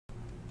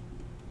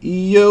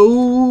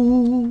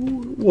Yo,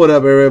 what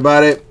up,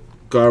 everybody?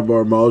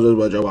 Cardboard Moses,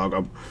 but you're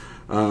welcome.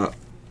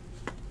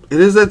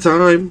 It is that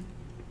time.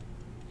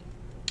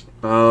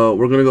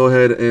 We're gonna go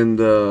ahead and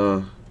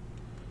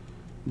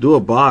do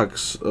a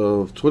box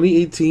of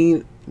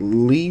 2018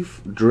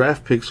 Leaf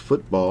Draft Picks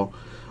football.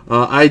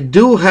 I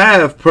do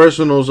have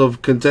personals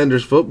of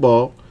Contenders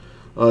football,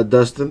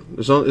 Dustin.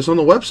 It's on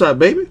the website,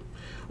 baby.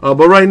 But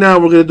right now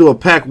we're gonna do a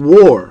pack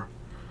war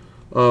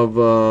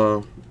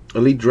of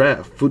Elite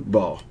Draft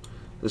football.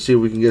 Let's see if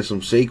we can get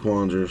some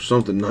Saquons or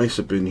something nice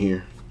up in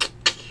here.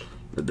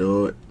 Let's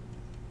do it.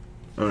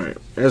 Alright,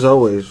 as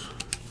always,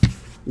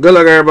 good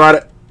luck, everybody.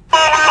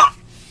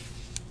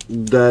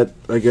 That,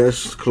 I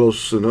guess,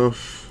 close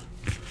enough.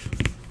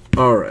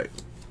 Alright,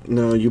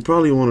 now you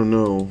probably want to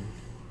know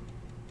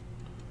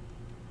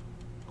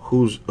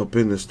who's up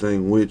in this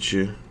thing with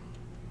you.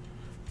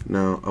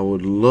 Now, I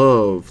would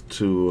love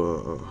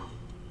to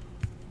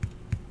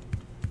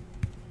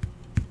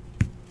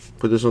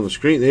put this on the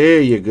screen. There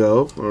you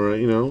go.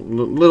 Alright, you know,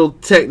 little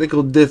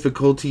technical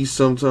difficulties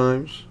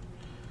sometimes.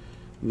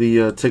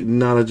 The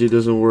technology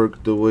doesn't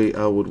work the way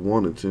I would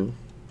want it to.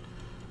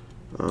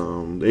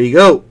 There you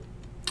go.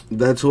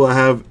 That's who I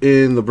have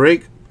in the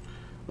break.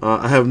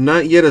 I have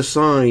not yet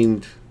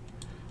assigned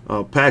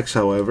packs,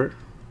 however.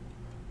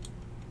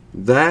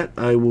 That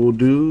I will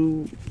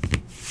do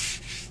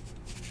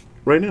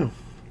right now.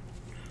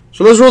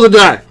 So let's roll the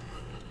die.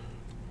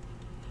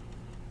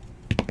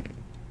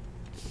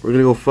 We're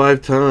going to go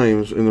 5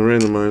 times in the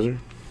randomizer.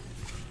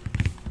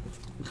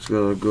 Let's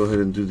go ahead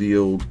and do the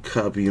old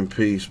copy and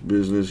paste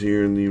business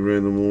here in the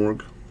random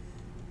org.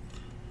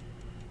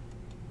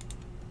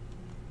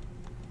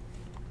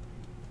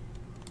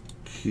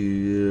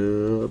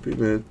 Copy,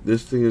 man.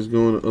 This thing is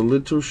going a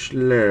little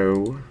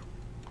slow.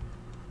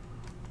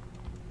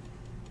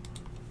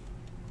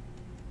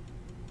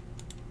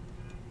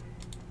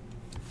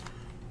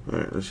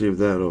 Alright, let's see if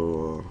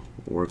that'll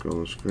work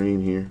on the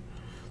screen here.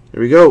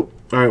 There we go.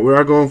 Alright, we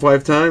are going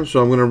 5 times,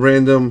 so I'm going to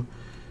random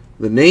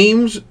the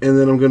names, and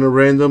then I'm going to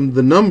random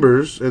the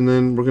numbers, and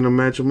then we're going to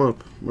match them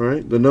up.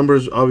 Alright, the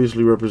numbers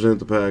obviously represent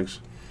the packs.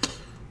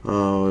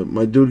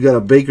 My dude got a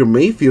Baker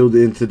Mayfield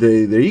in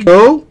today. There you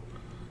go.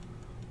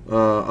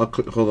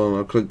 Hold on,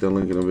 I'll click that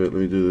link in a bit.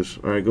 Let me do this.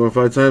 Alright, going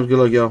 5 times. Good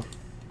luck, y'all.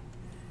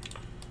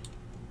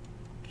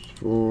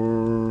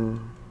 4.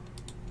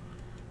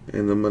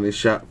 And the money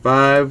shot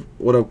 5.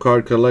 What up,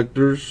 card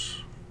collectors?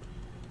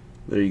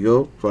 There you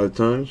go. 5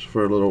 times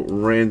for a little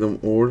random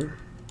order.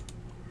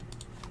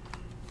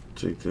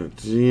 Take that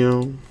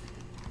 0.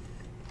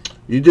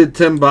 You did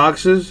 10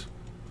 boxes?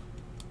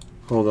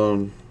 Hold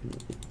on.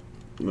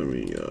 Let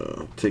me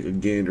take a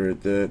gander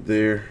at that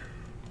there.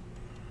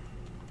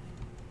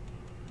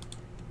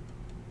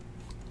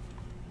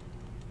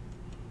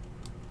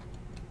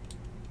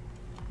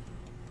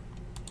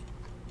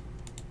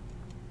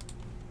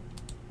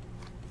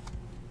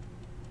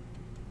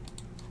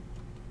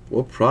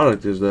 What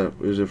product is that?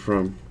 Is it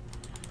from?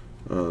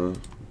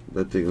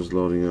 That thing is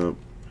loading up.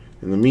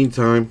 In the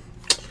meantime,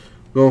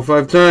 going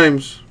 5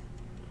 times.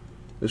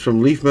 It's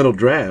from Leaf Metal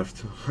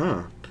Draft,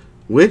 huh?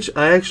 Which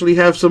I actually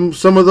have some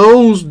of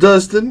those,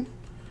 Dustin.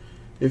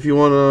 If you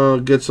want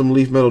to get some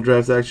Leaf Metal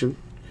Draft action.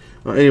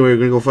 Anyway, we're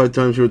gonna go 5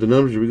 times here with the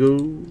numbers. Here we go.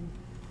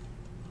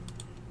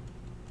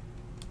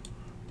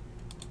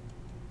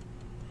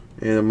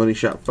 And the money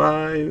shot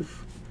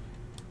 5.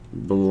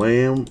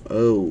 Blam.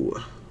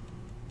 Oh.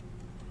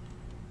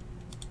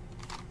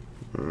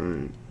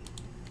 Alright.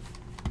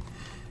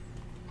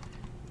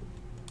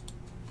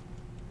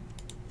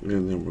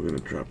 And then we're going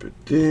to drop it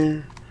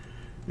there.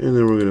 And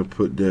then we're going to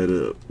put that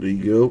up. There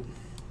you go.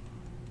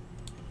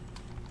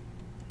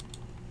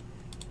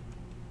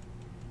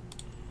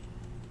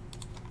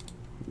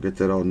 Get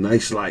that all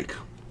nice like.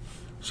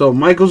 So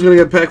Michael's going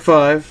to get pack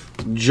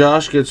 5.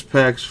 Josh gets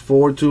packs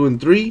 4, 2,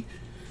 and 3.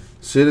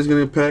 Sid is going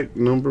to get pack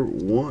number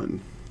 1.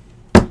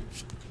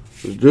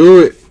 Let's do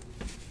it.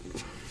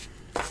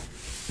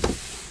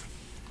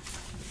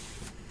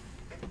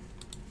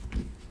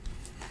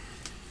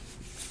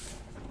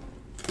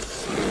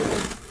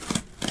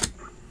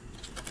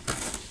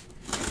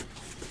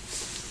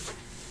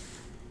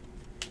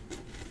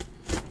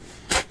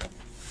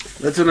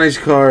 That's a nice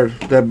card,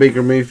 that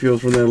Baker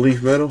Mayfield from that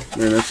Leaf Metal.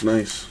 Man, that's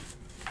nice.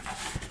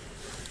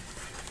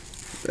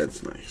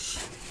 That's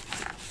nice.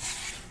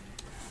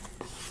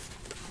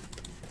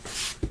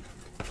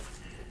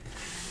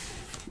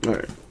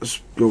 Alright,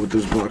 let's go with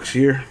this box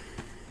here.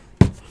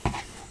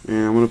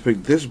 And I'm going to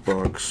pick this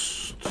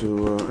box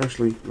to,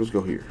 actually, let's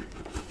go here.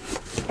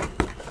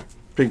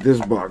 Pick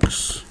this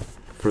box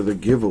for the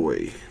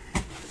giveaway.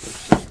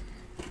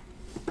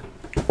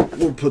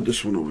 We'll put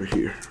this one over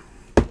here.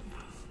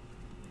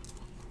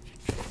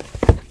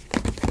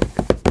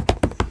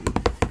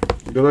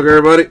 Good luck,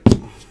 everybody.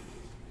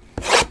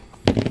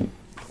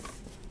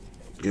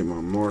 Get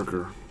my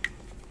marker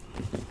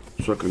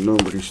so I can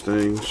number these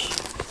things.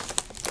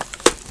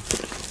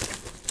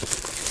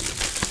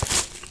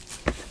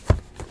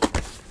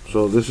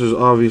 So this is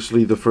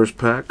obviously the first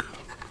pack.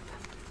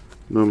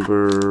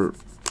 Number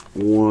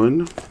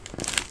 1.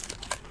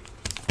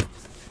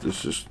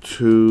 This is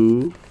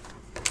 2,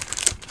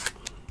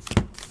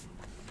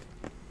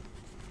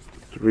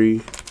 3,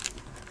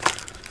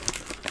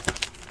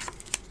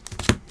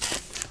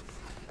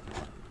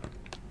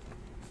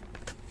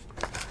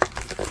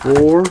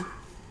 4,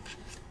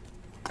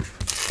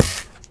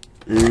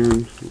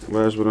 and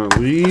last but not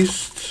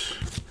least,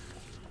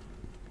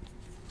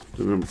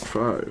 the number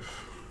 5.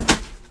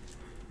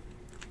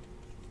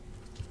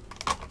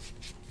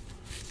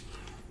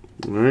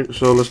 Alright,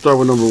 so let's start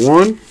with number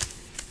 1.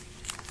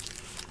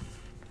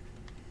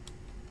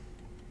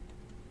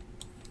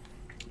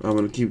 I'm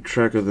going to keep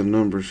track of the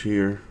numbers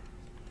here.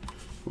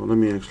 Well, let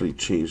me actually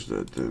change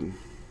that then,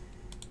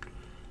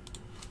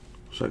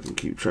 so I can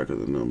keep track of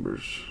the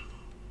numbers.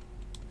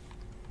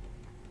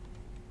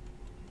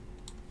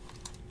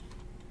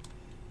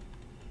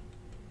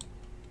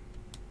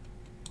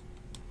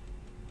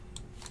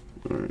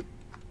 Alright.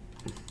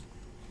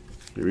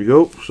 Here we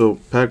go. So,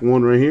 pack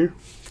 1 right here.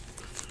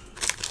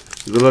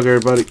 Good luck,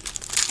 everybody.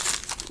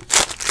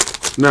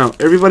 Now,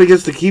 everybody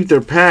gets to keep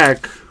their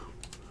pack.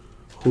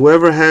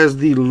 Whoever has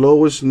the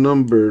lowest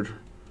numbered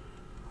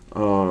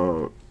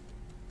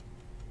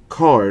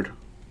card,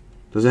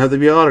 doesn't have to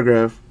be an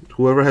autograph.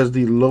 Whoever has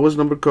the lowest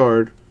numbered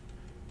card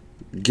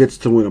gets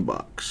to win a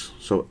box.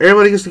 So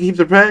everybody gets to keep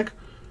their pack.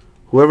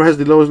 Whoever has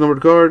the lowest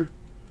numbered card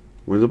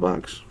wins a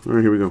box. All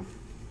right, here we go.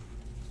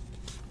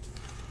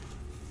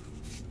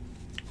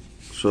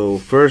 So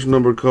first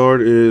numbered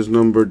card is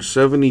numbered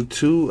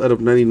 72 out of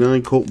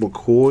 99, Colt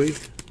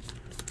McCoy.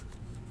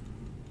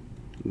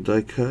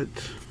 Die cut.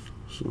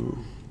 So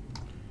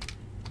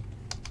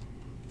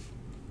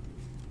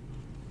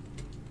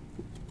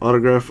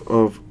autograph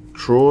of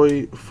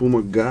Troy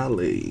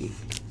Fumagalli.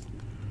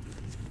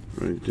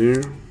 Right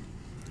there.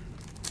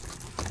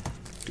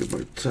 Get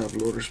my top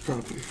loaders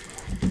popping.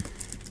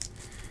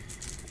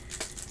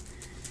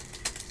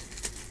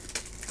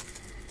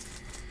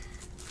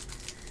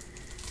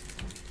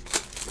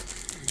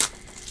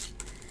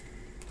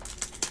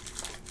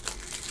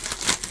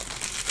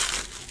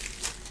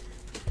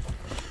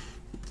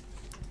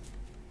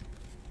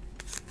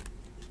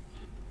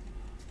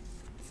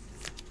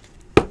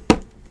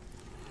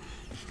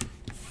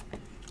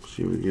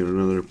 See if we get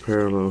another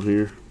parallel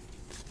here.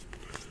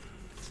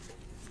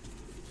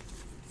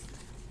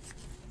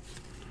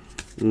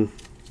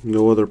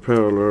 No other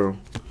parallel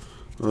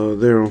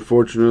there,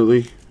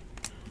 unfortunately.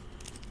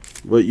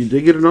 But you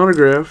did get an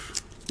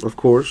autograph, of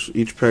course.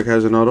 Each pack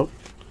has an auto.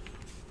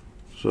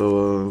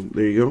 So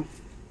there you go.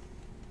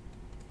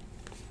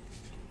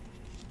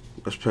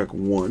 That's pack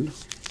 1.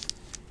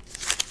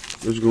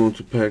 Let's go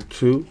into pack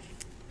 2,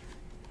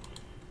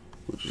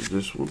 which is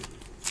this one.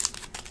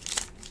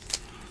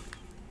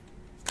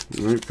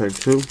 Alright, pack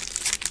 2.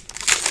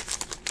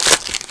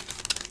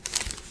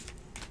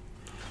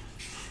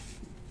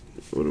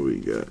 What do we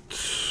got?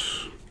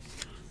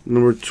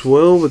 Number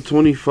 12 of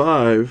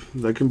 25.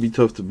 That can be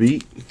tough to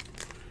beat.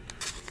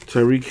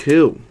 Tyreek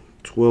Hill,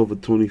 12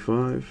 of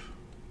 25.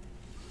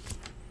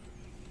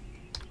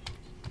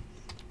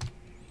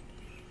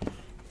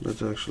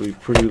 That's actually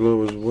pretty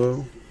low as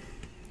well.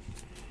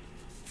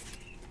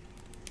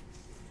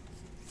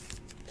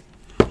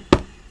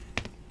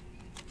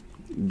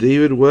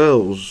 David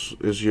Wells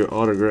is your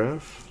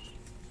autograph.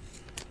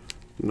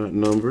 Not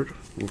numbered,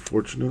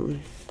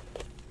 unfortunately.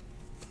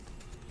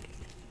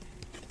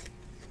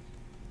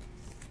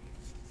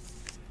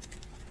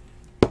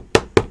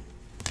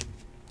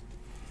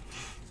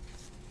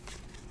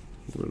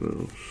 What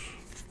else?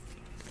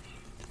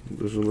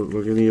 Doesn't look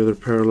like any other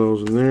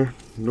parallels in there.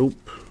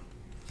 Nope.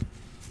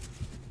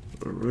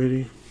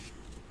 Alrighty.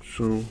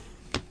 So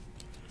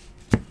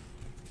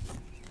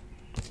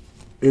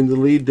in the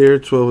lead there,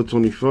 12 of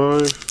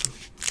 25.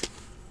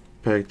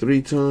 Pack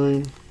 3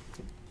 time.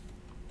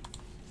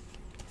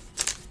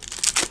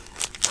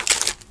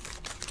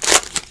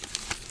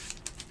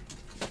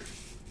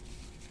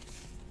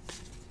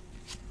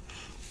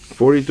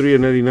 $43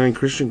 of 99,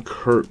 Christian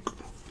Kirk.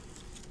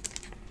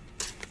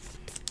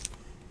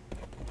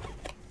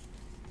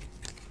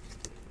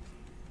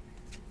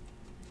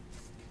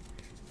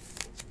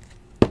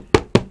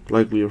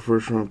 Likely a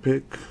first round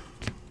pick.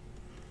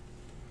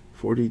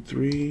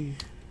 43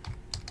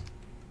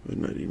 of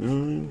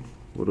 99.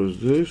 What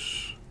is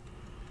this?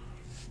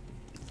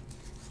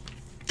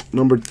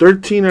 Number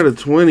 13 out of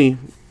 20.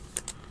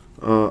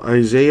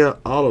 Isaiah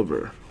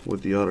Oliver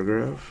with the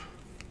autograph.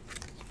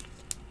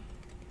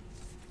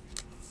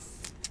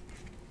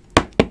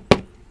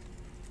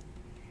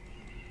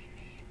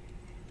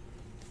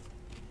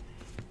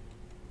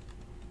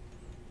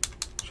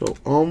 So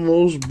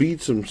almost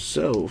beats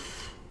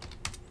himself.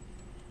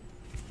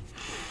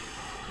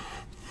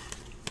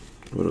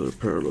 What other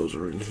parallels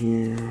are in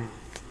here?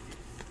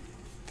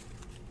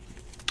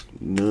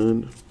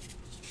 None.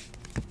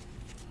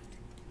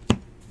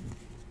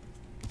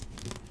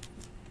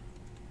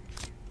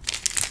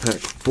 Pack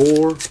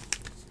 4.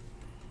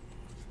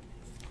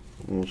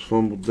 Almost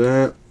fumbled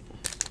that.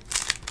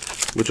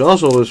 Which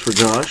also is for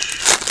Josh.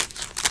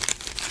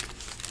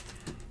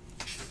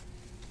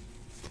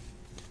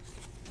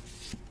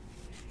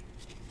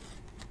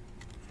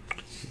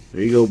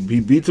 There you go. He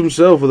beats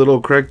himself with a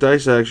little cracked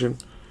ice action.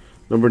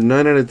 Number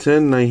 9 out of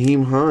 10,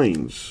 Nyheim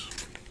Hines.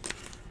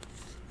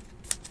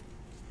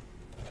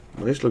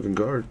 Nice looking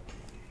card.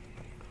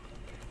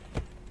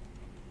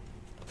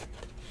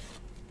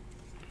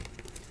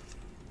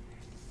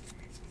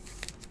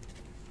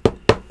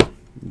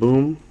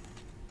 Boom.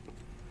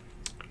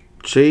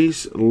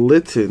 Chase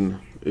Litton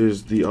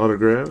is the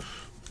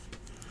autograph.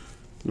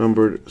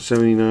 Numbered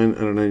 79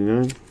 out of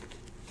 99.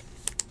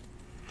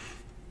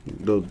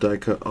 Little die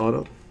cut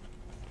auto.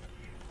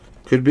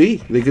 Could be.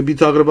 They could be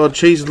talking about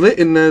Chase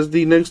Litton as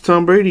the next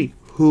Tom Brady.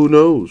 Who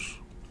knows?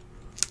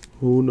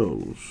 Who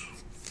knows?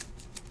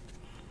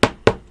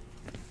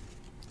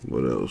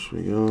 What else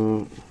we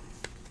got?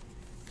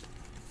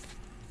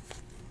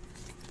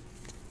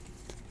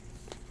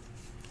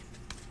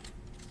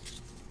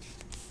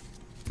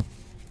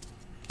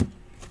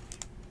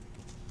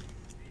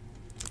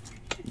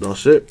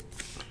 That's it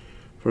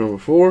for number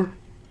 4.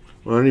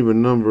 Well, I didn't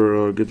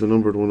even get the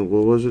numbered one.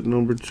 What was it?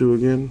 Number 2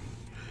 again?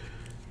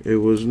 It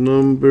was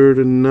numbered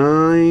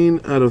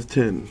 9 out of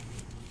 10.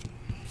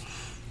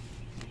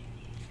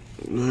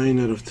 9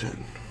 out of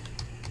 10.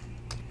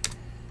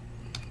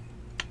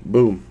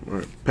 Boom. All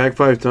right, pack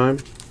 5 time.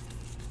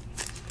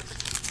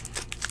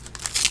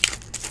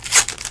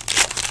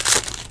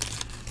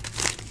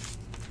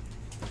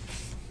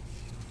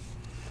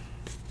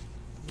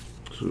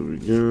 So we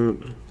got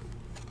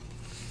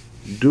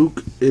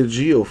Duke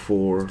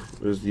Ejiofor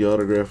is the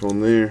autograph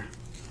on there.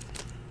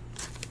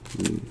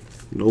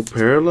 No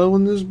parallel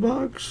in this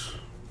box,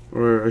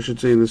 or I should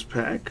say in this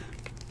pack.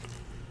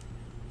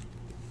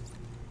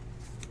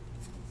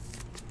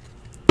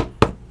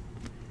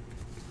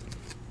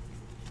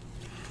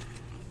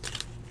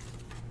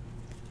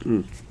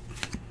 Well,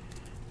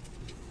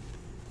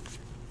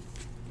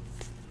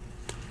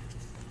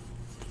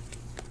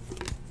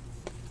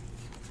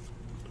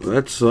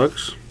 that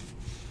sucks.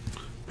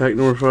 Pack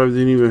number 5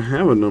 didn't even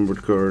have a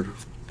numbered card.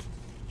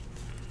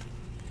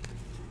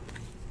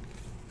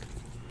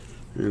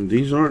 And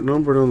these aren't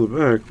numbered on the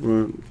back,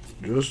 but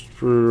just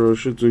for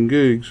shits and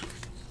gigs.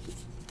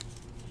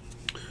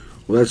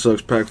 Well, that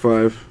sucks. Pack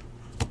 5.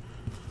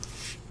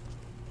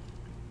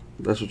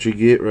 That's what you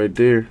get right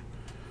there.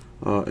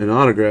 An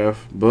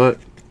autograph, but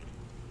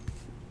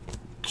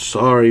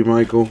sorry,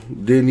 Michael.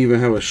 Didn't even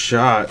have a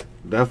shot.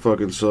 That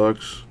fucking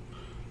sucks.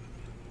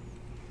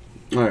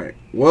 Alright,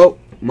 well,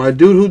 my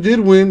dude who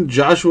did win,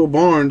 Joshua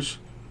Barnes,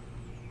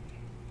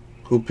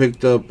 who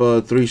picked up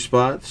 3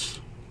 spots,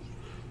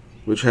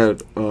 which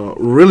had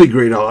really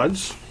great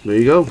odds. There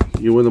you go.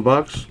 You win the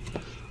box.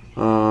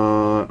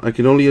 I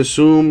can only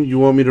assume you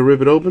want me to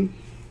rip it open.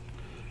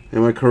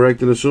 Am I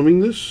correct in assuming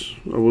this?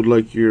 I would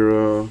like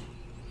your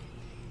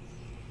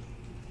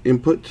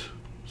input.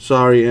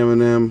 Sorry,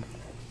 Eminem.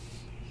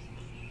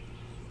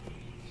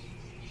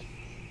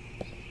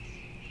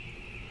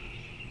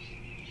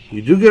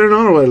 You do get an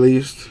auto at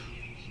least.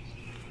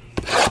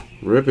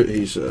 Rip it,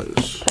 he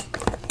says.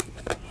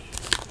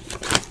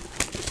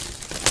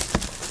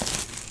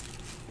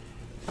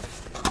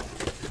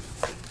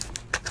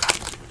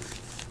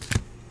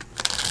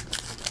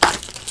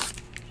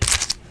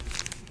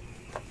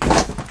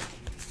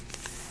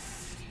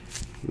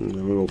 And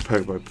then we'll go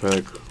pack by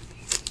pack.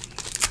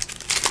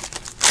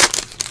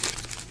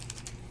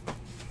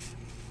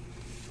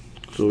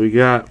 So we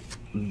got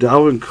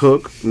Dalvin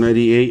Cook,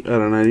 98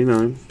 out of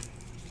 99.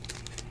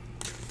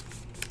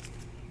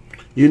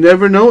 You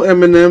never know,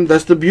 Eminem.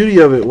 That's the beauty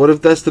of it. What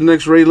if that's the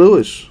next Ray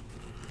Lewis?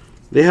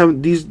 They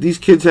haven't. These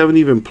kids haven't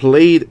even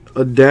played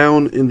a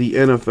down in the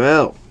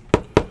NFL,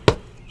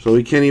 so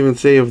we can't even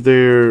say if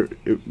they're.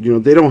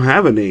 They don't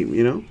have a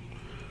name.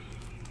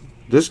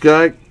 This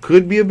guy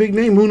could be a big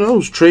name. Who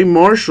knows? Trey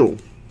Marshall.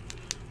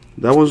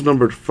 That one's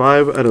numbered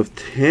 5 out of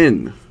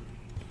 10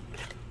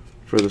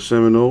 for the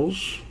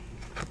Seminoles.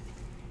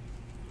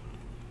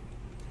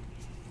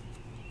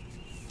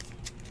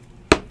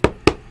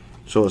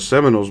 So a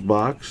Seminoles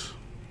box,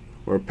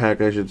 or a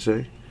pack I should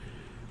say.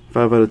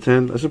 5 out of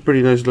 10. That's a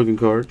pretty nice looking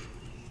card.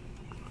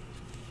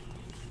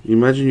 You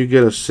imagine you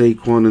get a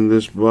Saquon in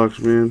this box,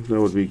 man.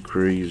 That would be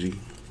crazy.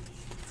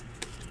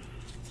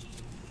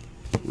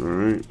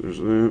 Alright, there's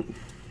that.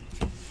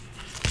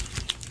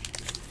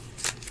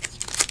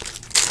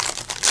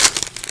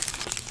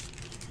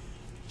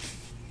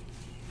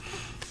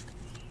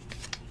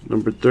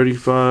 Number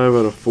 35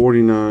 out of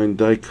 49,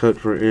 die cut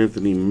for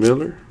Anthony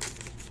Miller.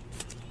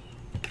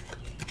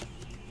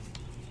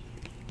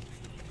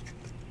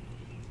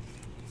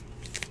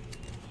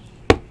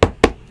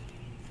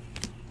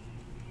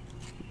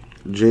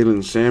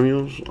 Jalen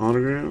Samuels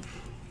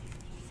autograph.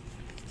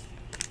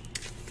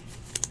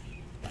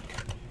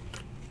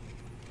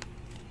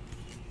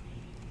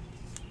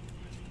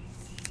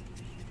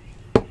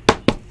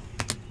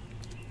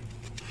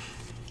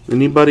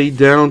 Anybody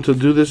down to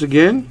do this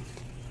again?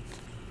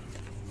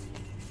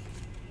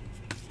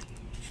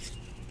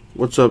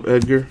 What's up,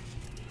 Edgar?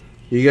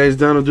 You guys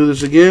down to do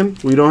this again?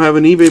 We don't have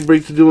an eBay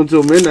break to do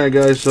until midnight,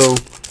 guys, so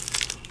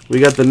we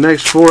got the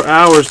next 4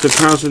 hours to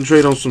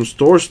concentrate on some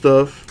store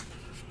stuff.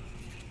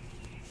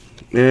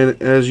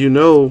 And as you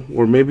know,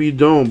 or maybe you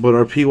don't, but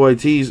our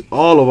PYTs,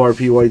 all of our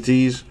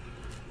PYTs,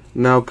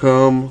 now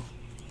come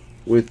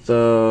with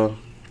 $100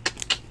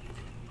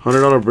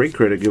 break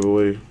credit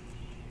giveaway.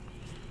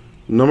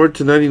 Number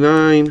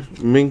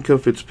 /99, Minka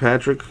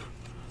Fitzpatrick.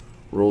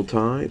 Roll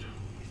Tide.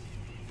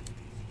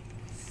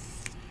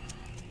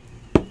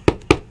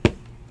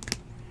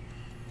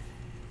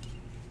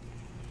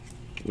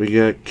 We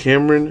got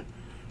Cameron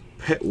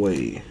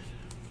Petway.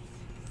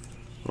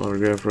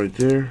 Autograph right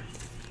there.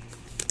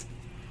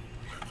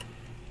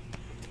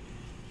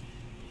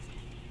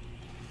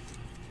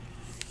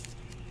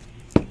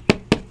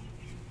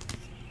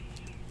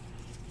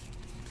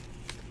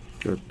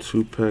 Got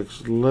 2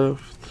 packs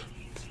left.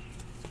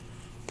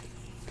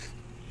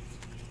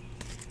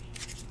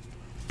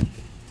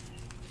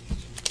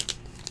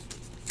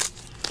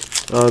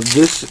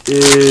 This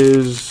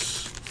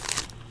is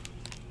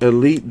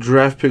Elite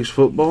Draft Picks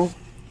Football.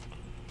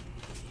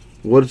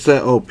 What's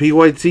that? Oh,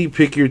 PYT,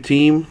 pick your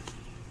team.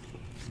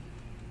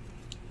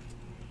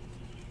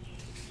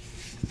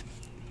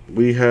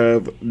 We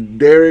have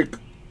Derek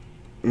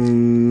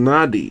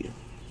Nadi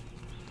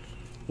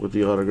with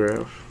the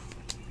autograph.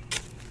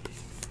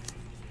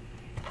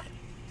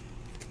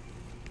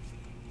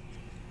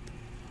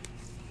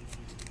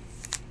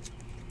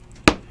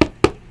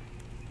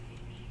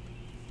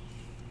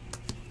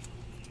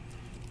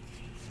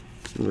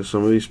 And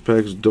some of these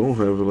packs don't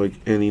have like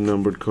any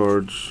numbered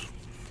cards.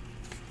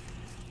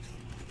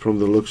 From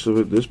the looks of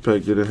it, this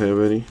pack didn't have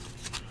any.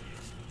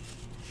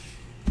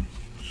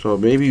 So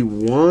maybe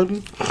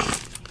 1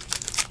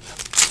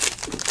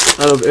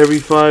 out of every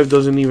 5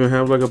 doesn't even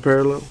have like a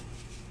parallel.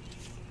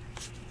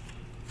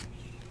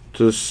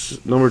 To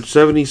number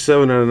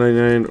 77 out of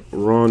 99,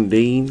 Ron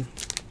Dane.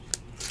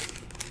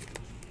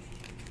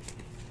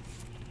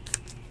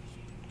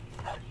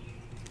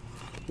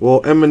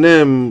 Well,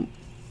 Eminem,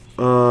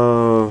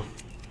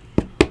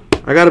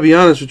 I gotta be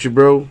honest with you,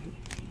 bro.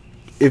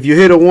 If you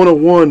hit a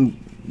 101,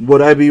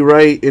 would I be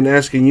right in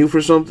asking you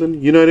for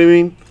something? You know what I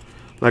mean?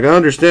 Like, I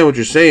understand what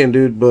you're saying,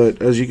 dude,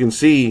 but as you can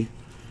see,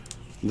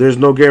 there's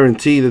no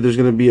guarantee that there's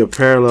going to be a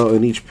parallel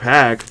in each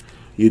pack.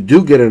 You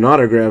do get an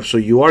autograph, so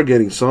you are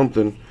getting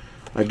something.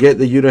 I get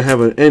that you don't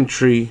have an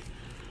entry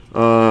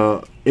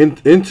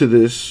into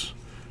this,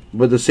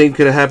 but the same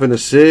could have happened to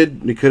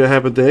Sid. It could have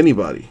happened to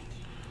anybody.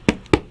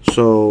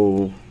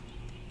 So,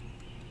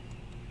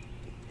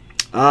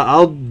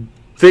 I'll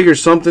figure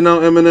something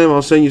out, Eminem.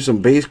 I'll send you some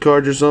base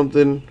cards or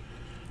something.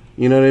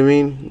 You know what I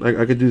mean? Like,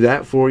 I could do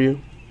that for you.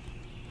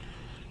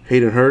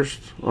 Hayden Hurst,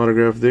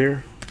 autograph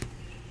there.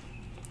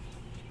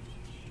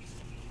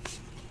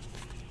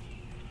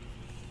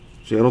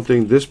 See, I don't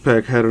think this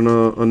pack had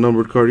a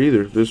numbered card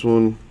either. This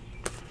one,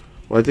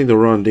 well, I think the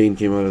Ron Dane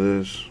came out of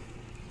this.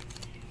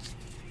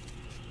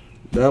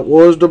 That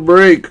was the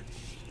break.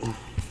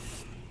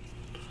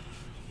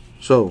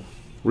 So,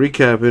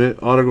 recapping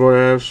it,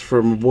 autographs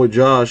for my boy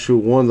Josh, who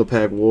won the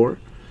pack war.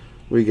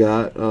 We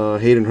got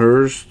Hayden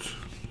Hurst,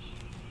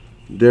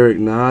 Derek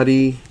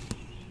Nadi,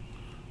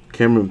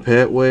 Cameron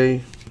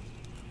Petway,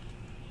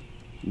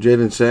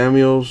 Jaden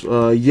Samuels.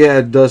 Yeah,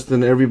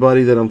 Dustin,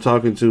 everybody that I'm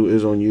talking to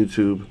is on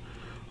YouTube.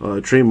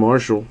 Trey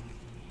Marshall.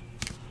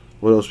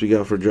 What else we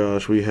got for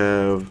Josh? We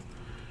have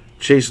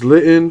Chase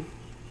Litton.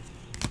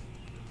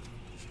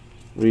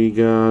 We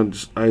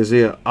got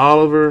Isaiah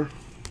Oliver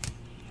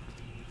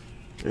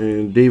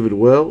and David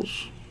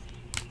Wells.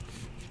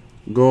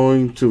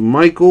 Going to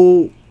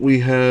Michael, we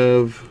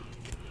have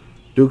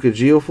Duke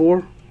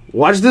Geofor.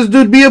 Watch this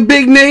dude be a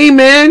big name,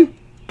 man.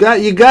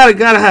 You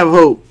gotta have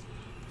hope.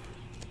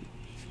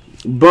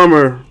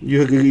 Bummer,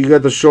 you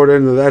got the short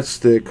end of that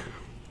stick.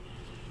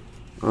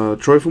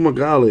 Troy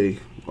Fumagalli,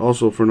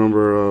 also for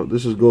number.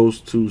 This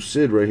goes to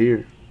Sid right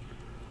here.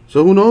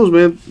 So who knows,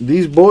 man?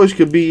 These boys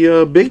could be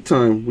big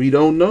time. We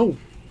don't know.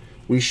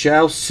 We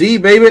shall see,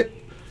 baby.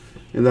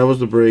 And that was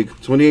the break.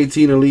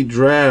 2018 Elite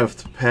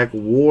Draft Pack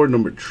War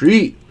number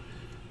 3.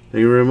 Thank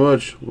you very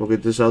much. We'll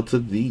get this out to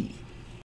thee.